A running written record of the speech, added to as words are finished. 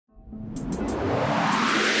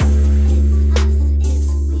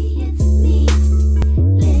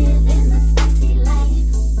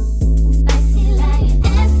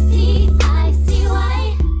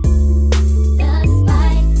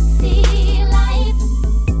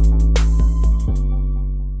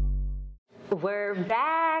We're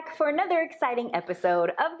back for another exciting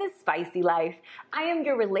episode of The Spicy Life. I am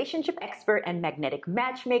your relationship expert and magnetic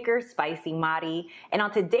matchmaker, Spicy Madi. And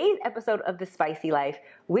on today's episode of The Spicy Life,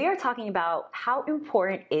 we are talking about how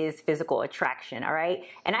important is physical attraction, all right?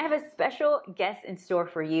 And I have a special guest in store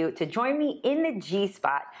for you to join me in the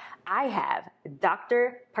G-spot. I have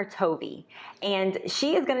Dr. Partovi, and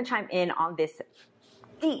she is going to chime in on this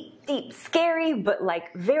deep, scary, but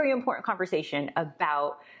like very important conversation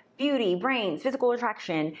about beauty, brains, physical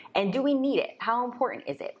attraction, and do we need it? How important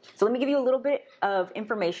is it? So let me give you a little bit of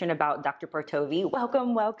information about Dr. Partovi.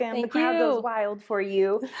 Welcome. Thank the crowd you. goes wild for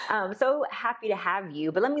you. So happy to have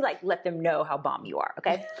you, but let me let them know how bomb you are,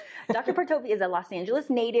 okay? Dr. Partovi is a Los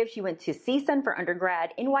Angeles native. She went to CSUN for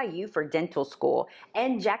undergrad, NYU for dental school,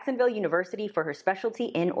 and Jacksonville University for her specialty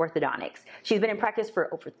in orthodontics. She's been in practice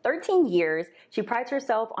for over 13 years. She prides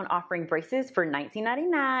herself on offering braces for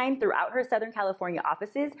 $19.99 throughout her Southern California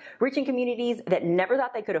offices, reaching communities that never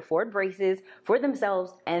thought they could afford braces for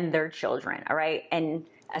themselves and their children, all right? And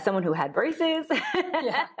as someone who had braces,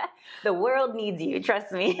 the world needs you,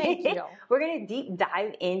 trust me. Thank you. We're gonna deep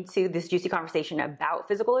dive into this juicy conversation about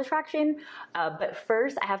physical attraction, but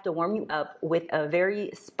first I have to warm you up with a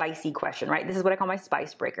very spicy question, right? This is what I call my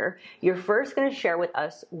spice breaker. You're first gonna share with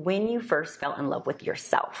us when you first fell in love with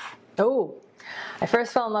yourself. Oh, I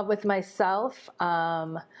first fell in love with myself,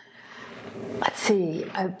 let's see,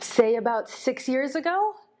 I'd say about 6 years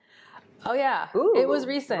ago. Oh yeah, Ooh, it was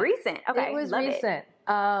recent. Okay, it was love recent.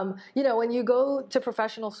 You know, when you go to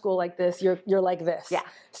professional school like this, you're like this. Yeah.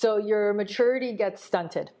 So your maturity gets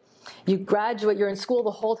stunted. You graduate, you're in school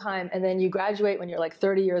the whole time, and then you graduate when you're like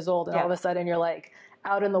 30 years old, and all of a sudden you're like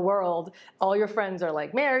out in the world. All your friends are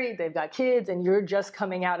like married, they've got kids, and you're just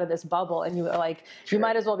coming out of this bubble, and you're like, you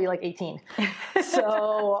might as well be like 18.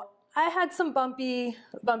 So I had some bumpy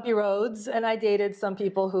roads, and I dated some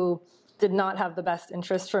people who did not have the best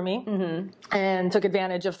interest for me and took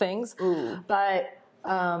advantage of things. But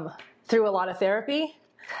through a lot of therapy,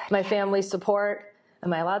 my family's support.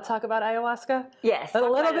 Am I allowed to talk about ayahuasca? Yes. A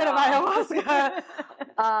little bit of ayahuasca.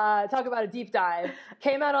 Talk about a deep dive.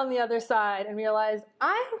 Came out on the other side and realized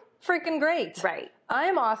I'm freaking great. Right.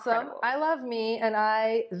 I'm awesome. Incredible. I love me. And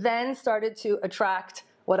I then started to attract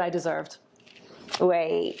what I deserved.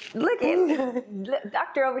 Wait, look at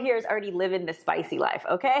Doctor over here is already living the spicy life,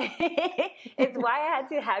 okay? It's why I had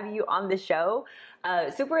to have you on the show.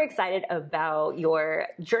 Super excited about your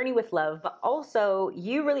journey with love, but also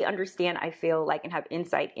you really understand, I feel like, and have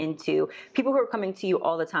insight into people who are coming to you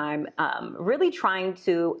all the time, really trying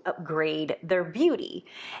to upgrade their beauty.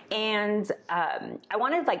 And I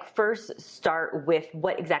want to first start with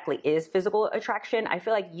what exactly is physical attraction. I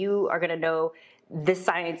feel like you are going to know the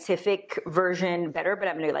scientific version better, but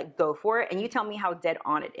I'm going to go for it. And you tell me how dead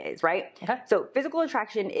on it is, right? Okay. So physical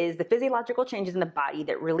attraction is the physiological changes in the body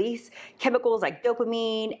that release chemicals like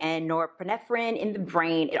dopamine and norepinephrine in the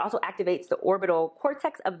brain. It also activates the orbital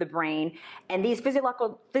cortex of the brain. And these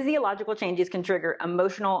physiological changes can trigger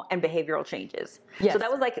emotional and behavioral changes. Yes. So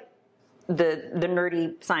that was the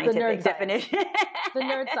nerdy scientific definition. The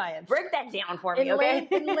nerd science. Break that down for me, okay?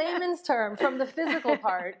 In layman's term, from the physical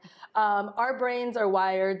part, our brains are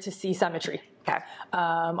wired to see symmetry. Okay.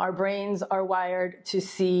 Our brains are wired to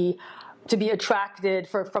be attracted,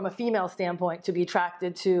 from a female standpoint, to be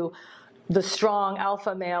attracted to the strong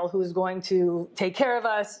alpha male who's going to take care of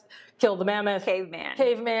us, kill the mammoth. Caveman,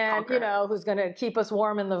 Conquer. Who's going to keep us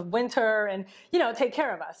warm in the winter and, take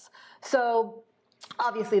care of us. So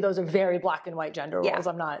obviously, those are very black and white gender roles. Yeah.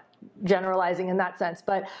 I'm not generalizing in that sense.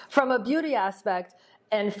 But from a beauty aspect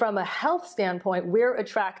and from a health standpoint, we're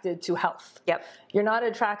attracted to health. Yep. You're not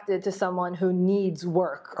attracted to someone who needs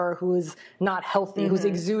work or who's not healthy, who's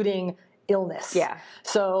exuding illness. Yeah.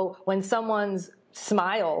 So when someone's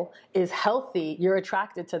smile is healthy, you're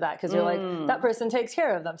attracted to that because you're like, that person takes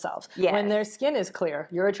care of themselves. Yes. When their skin is clear,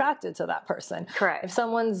 you're attracted to that person. Correct. If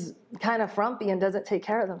someone's kind of frumpy and doesn't take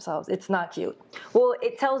care of themselves, it's not cute. Well,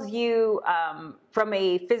 it tells you from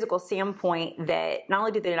a physical standpoint that not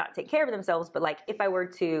only do they not take care of themselves, but if I were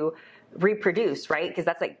to reproduce, right? Because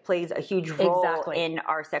that's plays a huge role in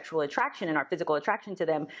our sexual attraction and our physical attraction to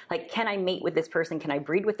them. Can I mate with this person? Can I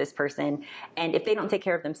breed with this person? And if they don't take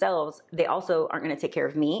care of themselves, they also aren't going to take care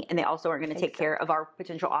of me, and they also aren't going to take care of our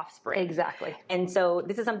potential offspring. Exactly. And so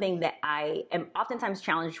this is something that I am oftentimes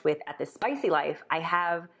challenged with at this Spicy Life. I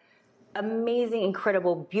have amazing,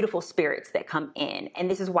 incredible, beautiful spirits that come in. And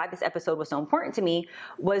this is why this episode was so important to me,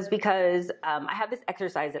 was because I have this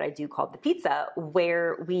exercise that I do called the pizza,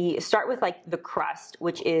 where we start with the crust,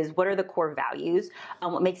 which is what are the core values,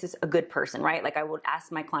 what makes us a good person, right? I would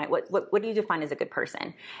ask my client, what do you define as a good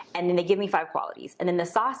person? And then they give me 5 qualities. And then the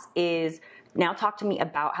sauce is Now talk to me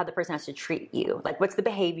about how the person has to treat you. Like, what's the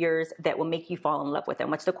behaviors that will make you fall in love with them?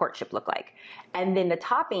 What's the courtship look like? And then the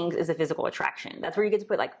toppings is the physical attraction. That's where you get to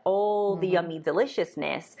put like all the yummy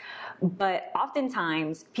deliciousness. But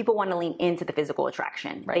oftentimes people want to lean into the physical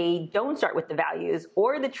attraction. Right. They don't start with the values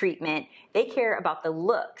or the treatment. They care about the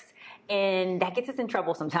looks. And that gets us in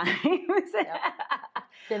trouble sometimes. Yep.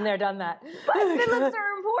 Been there, done that. But the looks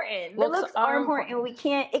are important. The looks are important, and we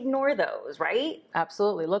can't ignore those, right?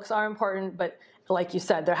 Absolutely. Looks are important, but like you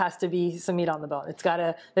said, there has to be some meat on the bone. There's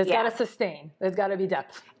gotta sustain. There's gotta be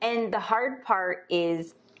depth. And the hard part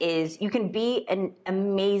is you can be an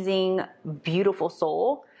amazing, beautiful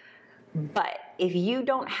soul, but if you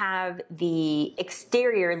don't have the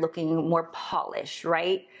exterior looking more polished,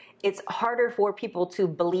 right? It's harder for people to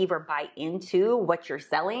believe or buy into what you're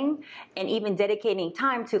selling, and even dedicating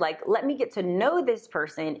time to like, let me get to know this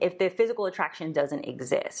person if the physical attraction doesn't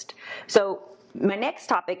exist. So my next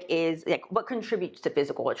topic is like what contributes to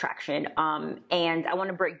physical attraction. And I want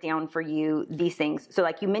to break down for you these things. So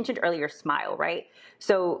like you mentioned earlier, smile, right?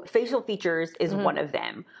 So facial features is one of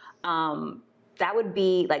them. That would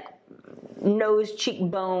be like nose,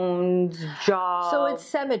 cheekbones, jaw. So it's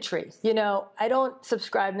symmetry. You know, I don't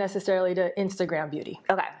subscribe necessarily to Instagram beauty.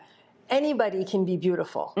 Okay. Anybody can be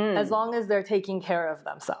beautiful as long as they're taking care of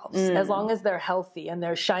themselves, as long as they're healthy and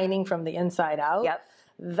they're shining from the inside out. Yep.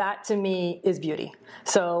 That to me is beauty.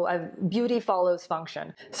 So beauty follows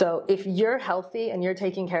function. So if you're healthy and you're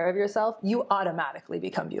taking care of yourself, you automatically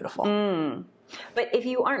become beautiful. But if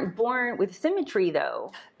you aren't born with symmetry,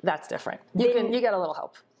 though, that's different. You get a little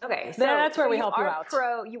help. Okay, so that's where we help you out.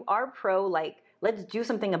 You are pro, like, let's do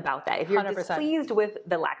something about that. If you're 100%. displeased with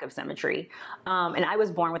the lack of symmetry, and I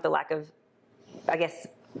was born with the lack of, I guess,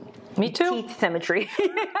 me too. Teeth symmetry.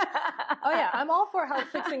 Oh yeah, I'm all for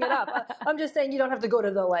fixing it up. I'm just saying you don't have to go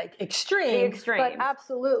to the like extreme. But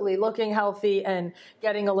absolutely looking healthy and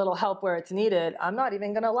getting a little help where it's needed. I'm not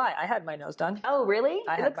even gonna lie. I had my nose done. Oh really?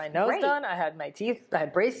 I had my nose done. I had my teeth. I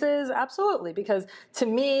had braces. Absolutely, because to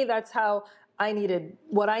me that's how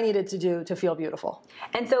what I needed to do to feel beautiful.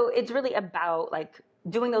 And so it's really about like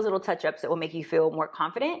doing those little touch-ups that will make you feel more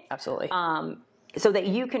confident. Absolutely. So that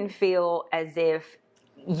you can feel as if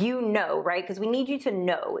you know, right? Because we need you to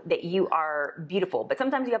know that you are beautiful. But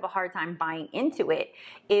sometimes you have a hard time buying into it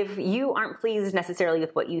if you aren't pleased necessarily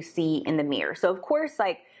with what you see in the mirror. So of course,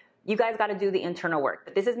 like, you guys got to do the internal work.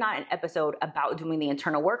 But this is not an episode about doing the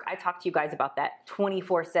internal work. I talk to you guys about that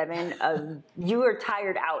 24/7. You are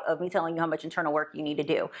tired out of me telling you how much internal work you need to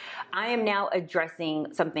do. I am now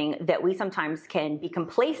addressing something that we sometimes can be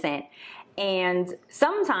complacent and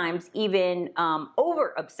sometimes even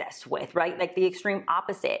over obsessed with, right? Like the extreme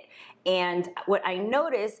opposite. And what I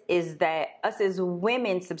notice is that us as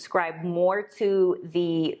women subscribe more to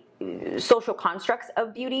the social constructs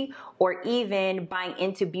of beauty, or even buying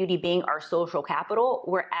into beauty being our social capital,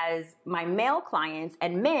 whereas my male clients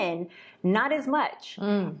and men, not as much.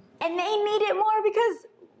 And they need it more because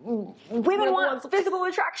women want physical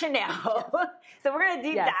attraction now. Yes. So we're going to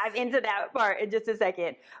deep dive into that part in just a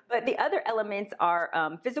second. But the other elements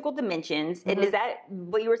are physical dimensions. And is that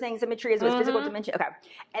what you were saying symmetry is? Was physical dimension? Okay.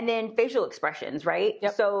 And then facial expressions, right?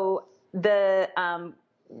 Yep. So the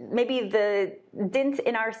maybe the dent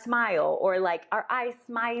in our smile, or like our eyes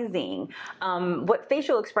smizing. What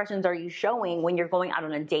facial expressions are you showing when you're going out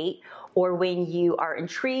on a date, or when you are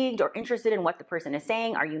intrigued or interested in what the person is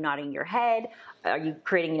saying? Are you nodding your head? Are you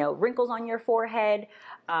creating, wrinkles on your forehead?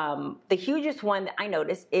 The hugest one that I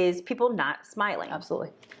notice is people not smiling.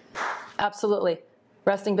 Absolutely. Absolutely.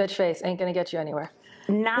 Resting bitch face ain't gonna get you anywhere.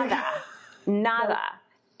 Nada. Nada.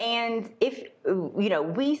 And if,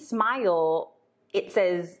 we smile, it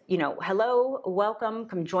says, hello, welcome,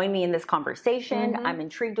 come join me in this conversation. I'm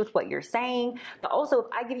intrigued with what you're saying. But also, if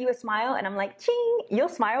I give you a smile and I'm like, ching, you'll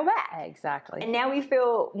smile back. Exactly. And now we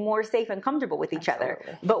feel more safe and comfortable with each other.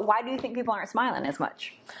 But why do you think people aren't smiling as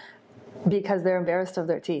much? Because they're embarrassed of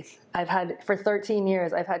their teeth. For 13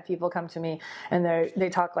 years, I've had people come to me and they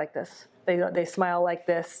talk like this. They smile like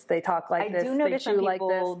this. They talk like this. I do notice they chew some like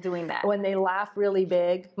people this. doing that. When they laugh really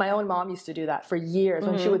big, my own mom used to do that for years.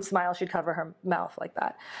 When she would smile, she'd cover her mouth like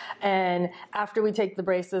that. And after we take the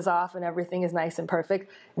braces off and everything is nice and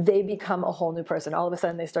perfect, they become a whole new person. All of a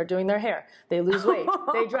sudden, they start doing their hair. They lose weight.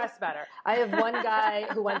 They dress better. I have one guy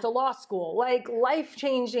who went to law school. Like,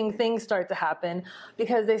 life-changing things start to happen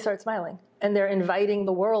because they start smiling. And they're inviting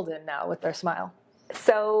the world in now with their smile.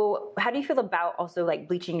 So how do you feel about also like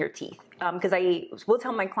bleaching your teeth? Because I will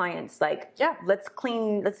tell my clients, like, let's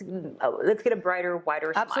get a brighter,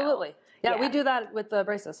 whiter smile. Absolutely. Yeah, we do that with the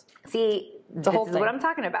braces. See, this is what I'm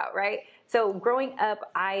talking about, right? So growing up,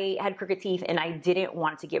 I had crooked teeth and I didn't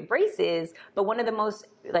want to get braces, but one of the most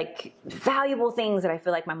like valuable things that I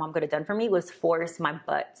feel like my mom could have done for me was force my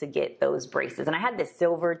butt to get those braces. And I had this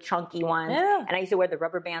silver chunky ones, and I used to wear the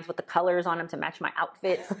rubber bands with the colors on them to match my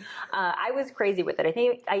outfits. I was crazy with it. I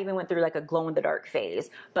think I even went through like a glow in the dark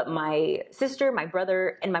phase, but my sister, my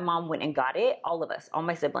brother, and my mom went and got it. All of us, all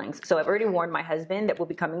my siblings. So I've already warned my husband that we'll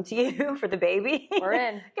be coming to you for the baby. We're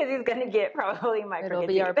in. Because he's going to get probably my crooked teeth.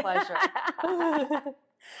 It'll be our pleasure.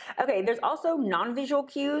 Okay, there's also non-visual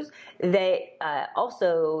cues that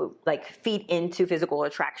also like feed into physical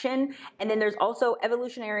attraction, and then there's also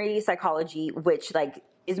evolutionary psychology, which like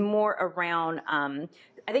is more around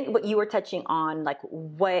I think what you were touching on, like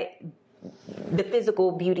what the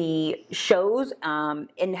physical beauty shows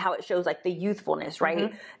and how it shows like the youthfulness,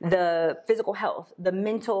 right? The physical health, the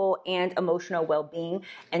mental and emotional well-being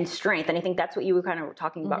and strength. And I think that's what you were kind of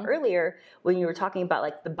talking about earlier when you were talking about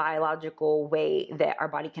like the biological way that our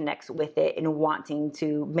body connects with it and wanting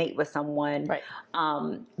to mate with someone. Right.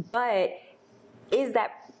 But is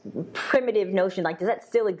that primitive notion, like, does that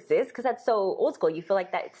still exist? Because that's so old school. You feel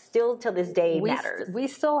like that still till this day matters. We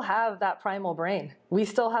still have that primal brain. We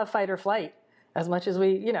still have fight or flight as much as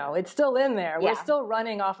we, it's still in there. We're still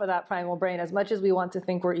running off of that primal brain as much as we want to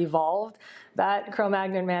think we're evolved. That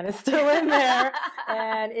Cro-Magnon man is still in there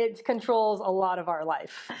and it controls a lot of our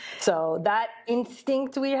life. So that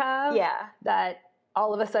instinct we have, that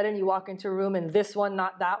all of a sudden you walk into a room and this one,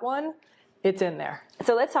 not that one, it's in there.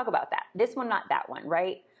 So let's talk about that. This one, not that one,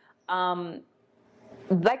 right?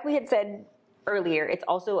 Like we had said earlier, it's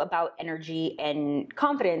also about energy and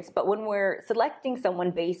confidence. But when we're selecting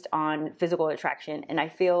someone based on physical attraction, and I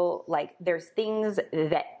feel like there's things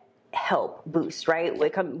that help boost, right? We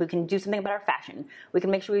can do something about our fashion. We can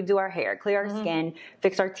make sure we do our hair, clear our skin,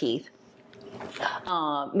 fix our teeth.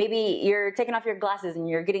 Maybe you're taking off your glasses and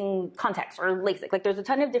you're getting contacts or LASIK. Like there's a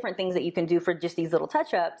ton of different things that you can do for just these little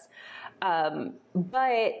touch-ups.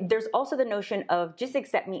 But there's also the notion of just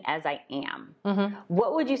accept me as I am.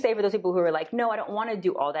 What would you say for those people who are like, no, I don't want to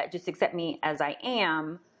do all that. Just accept me as I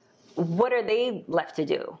am. What are they left to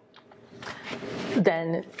do?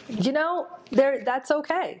 Then, that's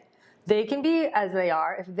okay. They can be as they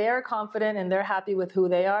are. If they're confident and they're happy with who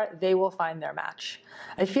they are, they will find their match.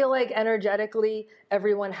 I feel like energetically,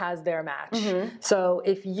 everyone has their match. So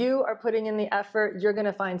if you are putting in the effort, you're going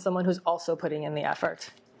to find someone who's also putting in the effort.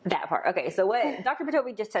 That part. Okay, so what Dr.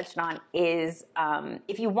 Partovi just touched on is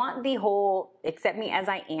if you want the whole accept me as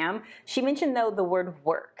I am, she mentioned, though, the word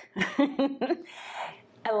work.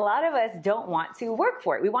 A lot of us don't want to work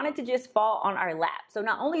for it. We want it to just fall on our lap. So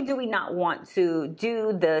not only do we not want to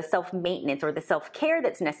do the self-maintenance or the self-care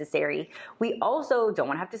that's necessary, we also don't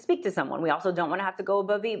want to have to speak to someone. We also don't want to have to go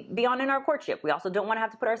above beyond in our courtship. We also don't want to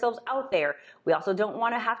have to put ourselves out there. We also don't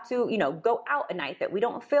want to have to, go out a night that we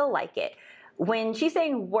don't feel like it. When she's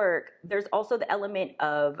saying work, there's also the element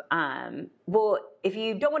of, well, if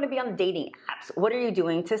you don't want to be on the dating apps, what are you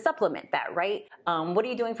doing to supplement that, right? What are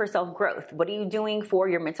you doing for self-growth? What are you doing for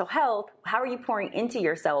your mental health? How are you pouring into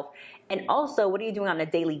yourself? And also, what are you doing on a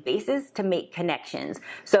daily basis to make connections?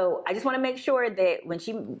 So I just want to make sure that when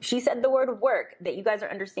she said the word work, that you guys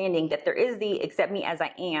are understanding that there is the accept me as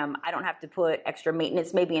I am. I don't have to put extra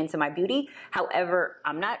maintenance maybe into my beauty. However,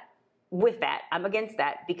 I'm not with that. I'm against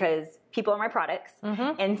that because people are my products.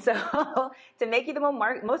 And so to make you the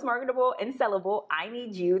most marketable and sellable, I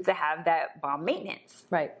need you to have that bomb maintenance.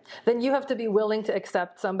 Right. Then you have to be willing to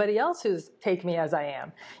accept somebody else who's take me as I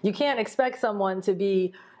am. You can't expect someone to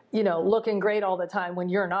be, looking great all the time when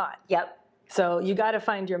you're not. Yep. So you got to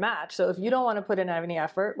find your match. So if you don't want to put in any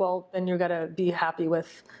effort, well, then you're going to be happy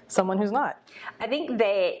with someone who's not. I think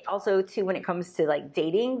that also, too, when it comes to like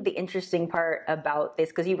dating, the interesting part about this,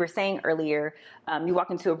 because you were saying earlier, you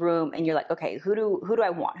walk into a room and you're like, okay, who do I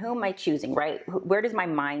want? Who am I choosing, right? Where does my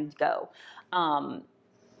mind go?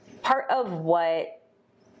 Part of what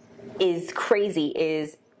is crazy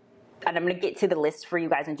is, and I'm going to get to the list for you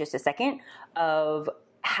guys in just a second, of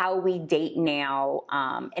how we date now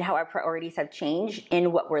and how our priorities have changed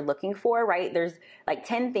in what we're looking for, right? There's like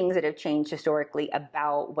 10 things that have changed historically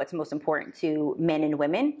about what's most important to men and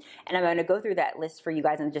women. And I'm going to go through that list for you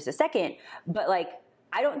guys in just a second. But like,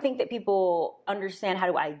 I don't think that people understand how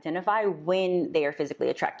to identify when they are physically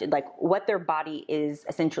attracted, like what their body is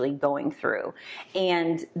essentially going through.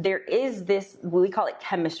 And there is this, we call it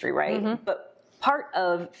chemistry, right? But part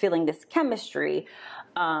of feeling this chemistry,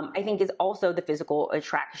 I think, is also the physical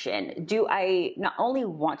attraction. Do I not only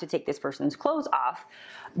want to take this person's clothes off,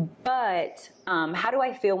 but how do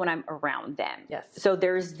I feel when I'm around them? Yes. So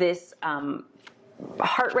there's this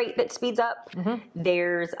heart rate that speeds up.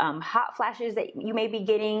 There's hot flashes that you may be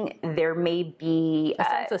getting. There may be a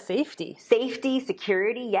sense of safety. Safety,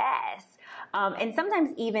 security, yes. And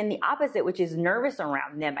sometimes even the opposite, which is nervous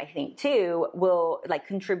around them, I think too, will like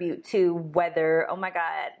contribute to whether, oh my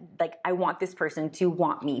God, like I want this person to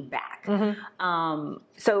want me back.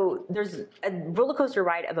 So there's a roller coaster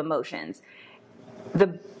ride of emotions.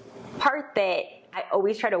 The part that I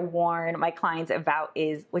always try to warn my clients about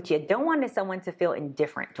is what you don't want is someone to feel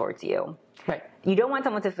indifferent towards you. Right. You don't want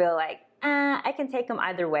someone to feel like, I can take them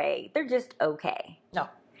either way. They're just okay. No.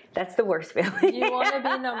 That's the worst feeling. You want to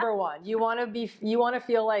be number one. You want to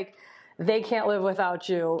feel like they can't live without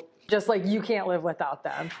you, just like you can't live without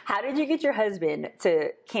them. How did you get your husband to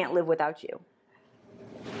can't live without you?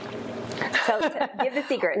 So give the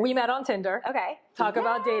secret. We met on Tinder. Okay. Talk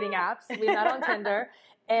about dating apps. We met on Tinder.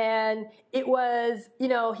 And it was, you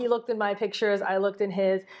know, he looked in my pictures, I looked in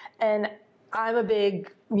his, and I'm a big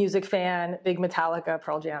music fan, big Metallica,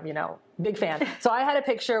 Pearl Jam, you know, big fan. So I had a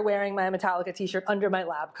picture wearing my Metallica t-shirt under my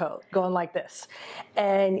lab coat, going like this.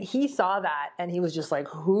 And he saw that and he was just like,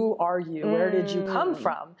 who are you? Where did you come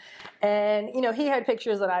from? And, you know, he had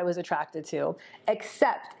pictures that I was attracted to,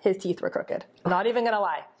 except his teeth were crooked. Not even gonna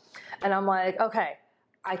lie. And I'm like, okay,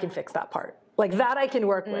 I can fix that part. Like that I can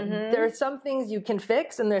work with. There are some things you can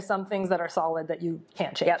fix and there's some things that are solid that you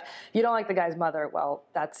can't change. If you don't like the guy's mother, well,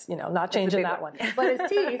 that's, you know, not changing that one. But his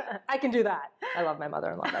teeth, I can do that. I love my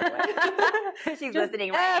mother-in-law, by the way. She's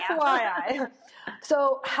listening right now. FYI.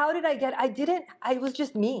 So how did I was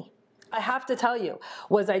just me. I have to tell you,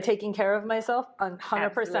 was I taking care of myself? 100%.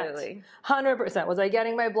 Absolutely. 100%. Was I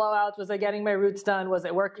getting my blowouts? Was I getting my roots done? Was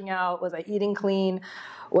I working out? Was I eating clean?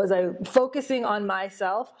 Was I focusing on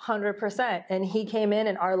myself? 100%. And he came in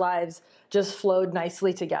and our lives just flowed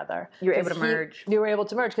nicely together. You were able to merge. We were able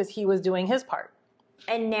to merge because he was doing his part.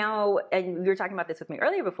 And now, and you were talking about this with me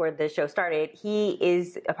earlier before the show started, he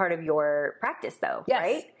is a part of your practice though, yes,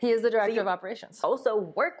 right? He is the director of operations.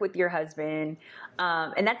 Also work with your husband.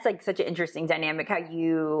 And that's like such an interesting dynamic, how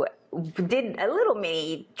you did a little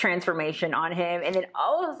mini transformation on him and then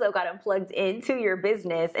also got him plugged into your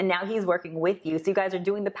business and now he's working with you. So you guys are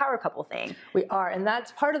doing the power couple thing. We are. And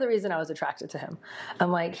that's part of the reason I was attracted to him.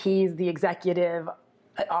 I'm like, he's the executive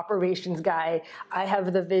operations guy. I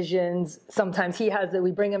have the visions. Sometimes he has it.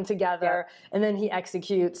 We bring them together and then he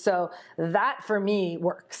executes. So that for me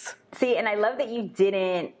works. See, and I love that you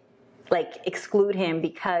didn't like exclude him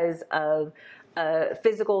because of a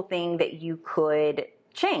physical thing that you could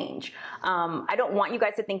change. I don't want you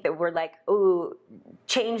guys to think that we're like, oh,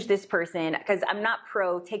 change this person, because I'm not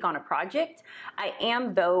pro take on a project. I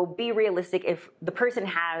am, though, be realistic. If the person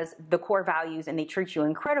has the core values and they treat you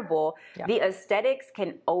incredible, the aesthetics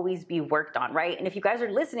can always be worked on, right? And if you guys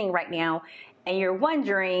are listening right now and you're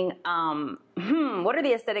wondering, what are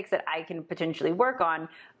the aesthetics that I can potentially work on?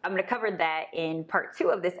 I'm going to cover that in part 2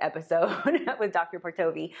 of this episode with Dr.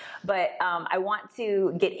 Partovi. But I want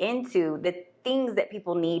to get into the things that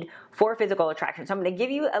people need for physical attraction. So I'm going to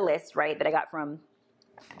give you a list, right, that I got from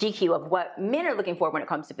GQ of what men are looking for when it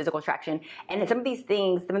comes to physical attraction. And some of these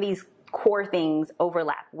things, some of these core things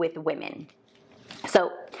overlap with women.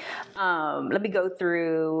 So let me go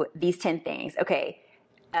through these 10 things. Okay.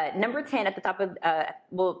 Number 10 at the top of,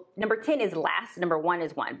 number 10 is last, number 1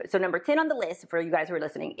 is 1. So number 10 on the list for you guys who are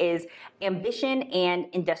listening is ambition and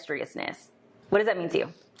industriousness. What does that mean to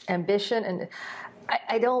you? Ambition and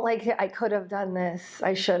I don't like it. I could have done this.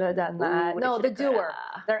 I should have done that. No, the doer.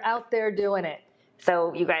 They're out there doing it.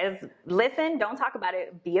 So you guys listen, don't talk about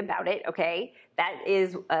it, be about it, okay? That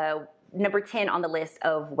is number 10 on the list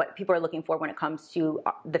of what people are looking for when it comes to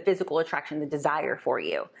the physical attraction, the desire for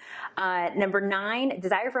you. Number 9,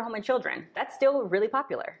 desire for home and children. That's still really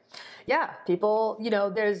popular. Yeah, people, you know,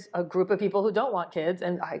 there's a group of people who don't want kids,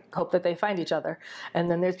 and I hope that they find each other. And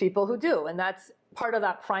then there's people who do, and that's part of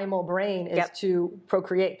that primal brain is to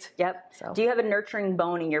procreate. So. Do you have a nurturing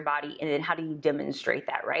bone in your body, and then how do you demonstrate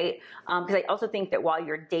that, right? Because I also think that while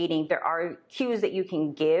you're dating, there are cues that you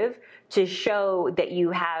can give to show that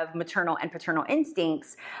you have maternal and paternal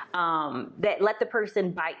instincts that let the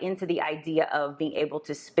person buy into the idea of being able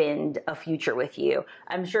to spend a future with you.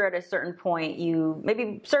 I'm sure at a certain point you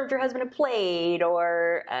maybe served your husband a plate,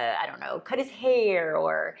 or I don't know, cut his hair,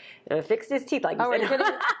 or fixed his teeth, like you said.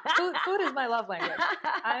 Food is my love language.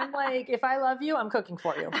 I'm like, if I love you, I'm cooking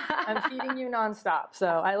for you. I'm feeding you nonstop. So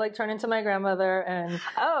I like turn into my grandmother and.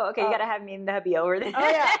 Oh, okay. You got to have me and the hubby over there. Oh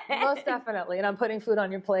yeah, most definitely. And I'm putting food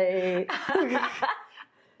on your plate.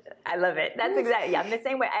 I love it. That's exactly, I'm the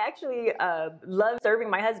same way. I actually love serving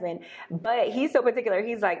my husband, but he's so particular.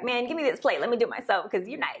 He's like, man, give me this plate. Let me do it myself because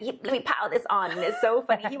let me pile this on. And it's so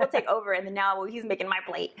funny. He will take over and then now he's making my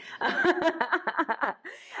plate.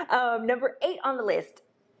 Number 8 on the list,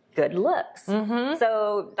 good looks.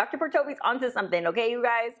 So Dr. Partovi's onto something, okay, you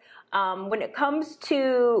guys? When it comes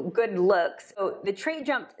to good looks, so the trait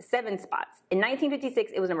jumped 7 spots. In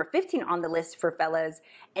 1956, it was number 15 on the list for fellas,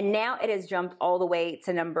 and now it has jumped all the way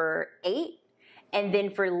to number 8. And then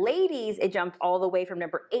for ladies, it jumped all the way from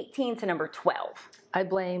number 18 to number 12. I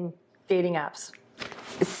blame dating apps.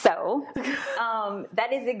 So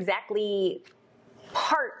that is exactly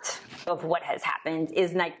part of what has happened,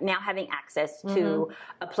 is like now having access to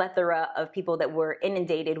a plethora of people that were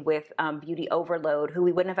inundated with beauty overload who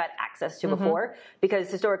we wouldn't have had access to before, because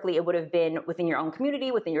historically it would have been within your own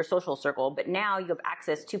community, within your social circle. But now you have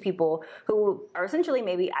access to people who are essentially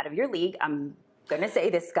maybe out of your league. I'm going to say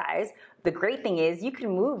this, guys. The great thing is you can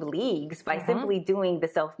move leagues by simply doing the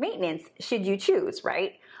self-maintenance should you choose,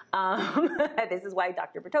 right? This is why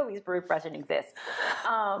Dr. Partovi's profession exists.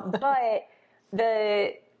 But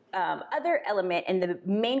the other element and the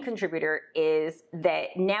main contributor is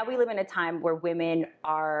that now we live in a time where women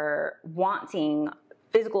are wanting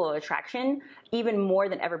physical attraction even more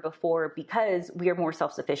than ever before, because we are more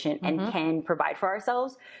self-sufficient and can provide for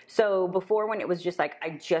ourselves. So before, when it was just like,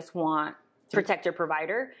 I just want protector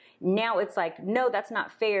provider, now it's like, no, that's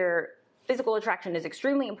not fair. Physical attraction is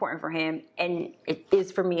extremely important for him, and it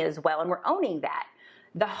is for me as well, and we're owning that.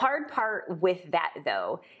 The hard part with that,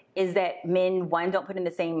 though, is that men, 1, don't put in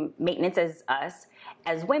the same maintenance as us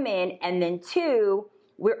as women, and then 2,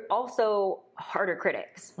 we're also harder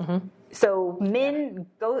critics. So men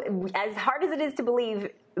go, as hard as it is to believe,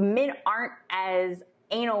 men aren't as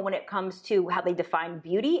anal when it comes to how they define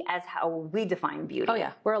beauty as how we define beauty. Oh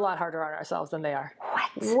yeah, we're a lot harder on ourselves than they are.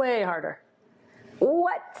 What? Way harder.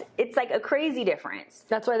 What? It's like a crazy difference.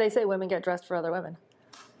 That's why they say women get dressed for other women.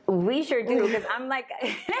 We sure do, because I'm like,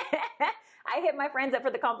 I hit my friends up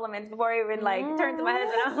for the compliments before I even like turn to my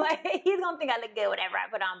husband. I'm like, he's gonna think I look good whatever I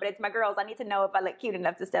put on, but it's my girls. I need to know if I look cute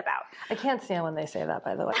enough to step out. I can't stand when they say that,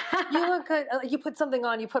 by the way. You look good. You put something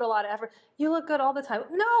on, you put a lot of effort. You look good all the time.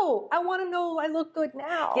 No, I want to know I look good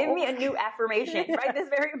now. Give me a new affirmation right this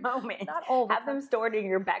very moment. Not all the Have them stored in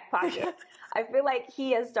your back pocket. I feel like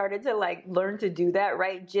he has started to like learn to do that,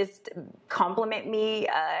 right? Just compliment me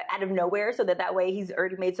out of nowhere, so that way he's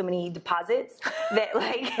already made so many deposits that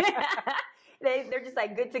like they're just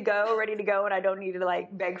like good to go, ready to go, and I don't need to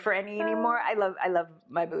like beg for any anymore. I love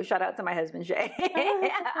my boo. Shout out to my husband, Shay.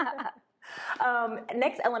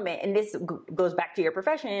 Next element, and this goes back to your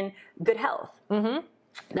profession, good health.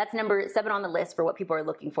 That's number 7 on the list for what people are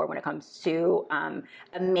looking for when it comes to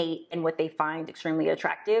a mate and what they find extremely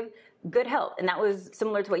attractive. Good health. And that was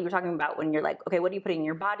similar to what you were talking about when you're like, okay, what are you putting in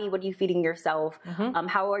your body? What are you feeding yourself?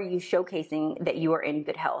 How are you showcasing that you are in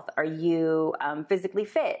good health? Are you physically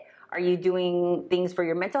fit? Are you doing things for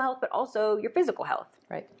your mental health, but also your physical health?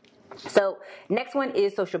 Right. So next one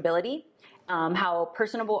is sociability. How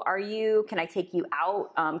personable are you? Can I take you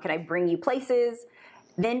out? Can I bring you places?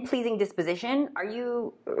 Then pleasing disposition. Are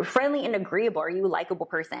you friendly and agreeable? Are you a likable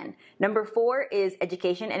person? Number 4 is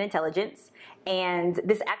education and intelligence. And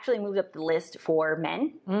this actually moved up the list for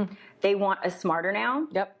men. They want us smarter now.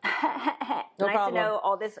 Yep. No nice problem. To know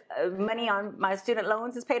all this money on my student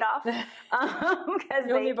loans is paid off. Because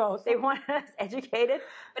they want us educated.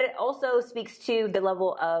 But it also speaks to the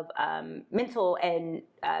level of mental and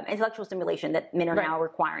intellectual stimulation that men are now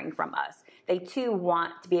requiring from us. They too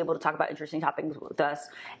want to be able to talk about interesting topics with us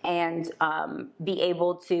and be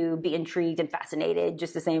able to be intrigued and fascinated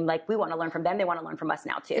just the same like we want to learn from them. They want to learn from us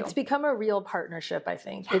now too. It's become a real partnership, I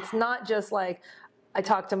think. Yeah. It's not just like, I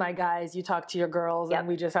talk to my guys, you talk to your girls, and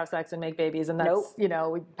we just have sex and make babies, and that's, you know,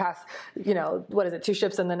 we pass, you know, what is it, 2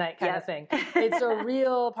 ships in the night kind of thing. It's a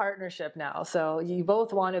real partnership now, so you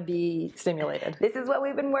both want to be stimulated. This is what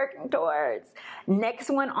we've been working towards. Next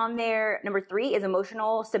one on there, number 3, is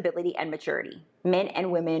emotional stability and maturity. Men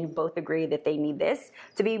and women both agree that they need this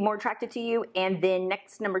to be more attracted to you. And then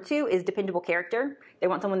next, number 2, is dependable character. They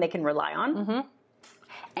want someone they can rely on.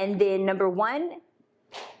 And then number 1,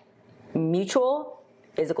 mutual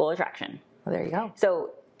physical attraction. Well, there you go.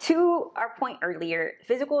 So to our point earlier,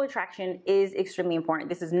 physical attraction is extremely important.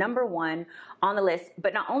 This is number 1 on the list.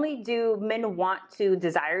 But not only do men want to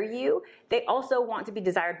desire you, they also want to be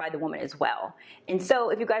desired by the woman as well. And so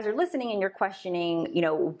if you guys are listening and you're questioning, you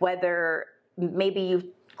know, whether maybe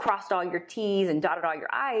you crossed all your T's and dotted all your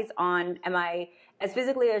I's on, am I as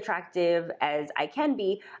physically attractive as I can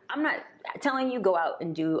be? I'm not telling you go out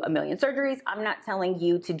and do a million surgeries. I'm not telling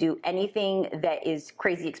you to do anything that is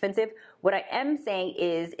crazy expensive. What I am saying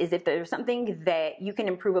is if there's something that you can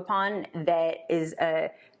improve upon that is a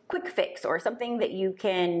quick fix or something that you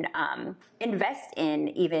can invest in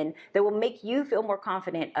even that will make you feel more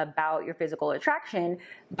confident about your physical attraction,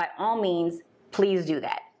 by all means, please do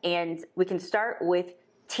that. And we can start with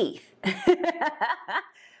teeth.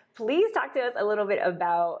 Please talk to us a little bit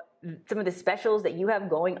about some of the specials that you have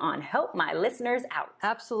going on. Help my listeners out.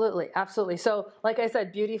 Absolutely, absolutely. So like I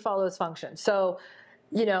said, beauty follows function. So,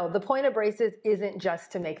 you know, the point of braces isn't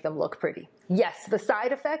just to make them look pretty. Yes, the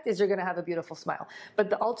side effect is you're going to have a beautiful smile. But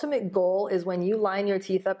the ultimate goal is when you line your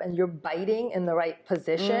teeth up and you're biting in the right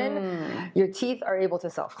position, your teeth are able to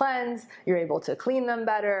self-cleanse, you're able to clean them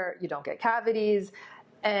better, you don't get cavities.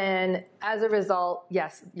 And as a result,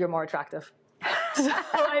 yes, you're more attractive. So,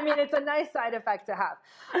 I mean, it's a nice side effect to have.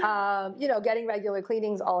 You know, getting regular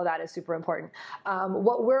cleanings, all of that is super important.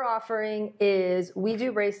 What we're offering is we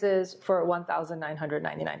do braces for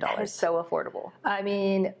 $1,999. That is so affordable. I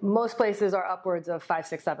mean, most places are upwards of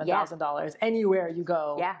 $5,000, $6,000, $7,000 anywhere you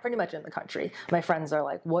go, pretty much in the country. My friends are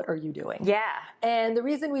like, what are you doing? Yeah. And the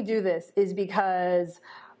reason we do this is because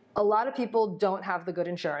a lot of people don't have the good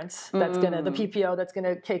insurance that's gonna, the PPO that's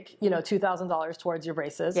gonna kick, you know, $2,000 towards your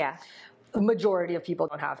braces. Yeah. The majority of people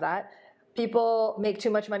don't have that. People make too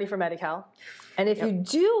much money for Medi-Cal. And if you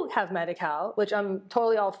do have Medi-Cal, which I'm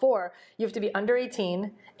totally all for, you have to be under 18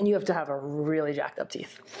 and you have to have a really jacked up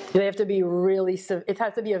teeth. They have to be really, it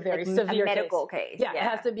has to be a very severe medical case. Yeah, it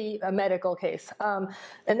has to be a medical case. And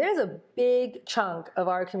there's a big chunk of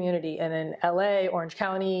our community and in LA, Orange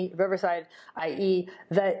County, Riverside, IE,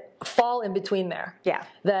 that fall in between there. Yeah.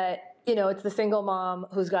 That, you know, it's the single mom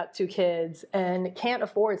who's got 2 kids and can't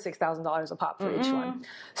afford $6,000 a pop for each one.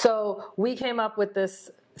 So we came up with this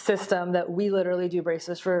system that we literally do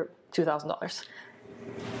braces for $2,000.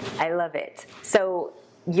 I love it. So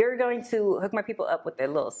you're going to hook my people up with a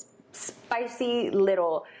little spicy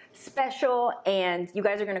little special, and you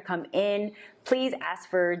guys are going to come in. Please ask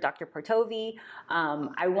for Dr. Partovi.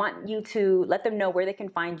 I want you to let them know where they can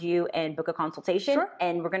find you and book a consultation. Sure.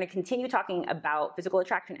 And we're going to continue talking about physical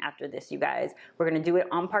attraction after this, you guys. We're going to do it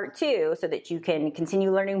on part 2 so that you can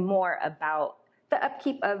continue learning more about the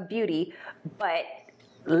upkeep of beauty, but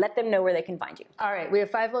let them know where they can find you. All right, we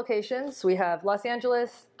have 5 locations. We have Los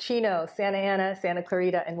Angeles, Chino, Santa Ana, Santa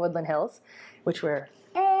Clarita, and Woodland Hills, which we're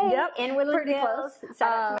in Woodland pretty Hills. close.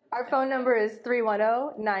 Our phone number is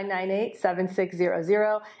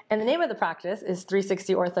 310-998-7600, and the name of the practice is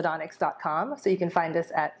 360orthodontics.com, so you can find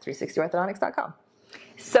us at 360orthodontics.com.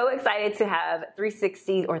 So excited to have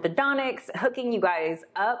 360 Orthodontics hooking you guys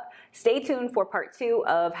up. Stay tuned for part 2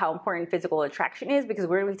 of how important physical attraction is, because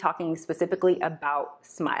we're going to be talking specifically about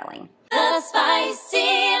smiling. The Spicy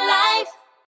Life.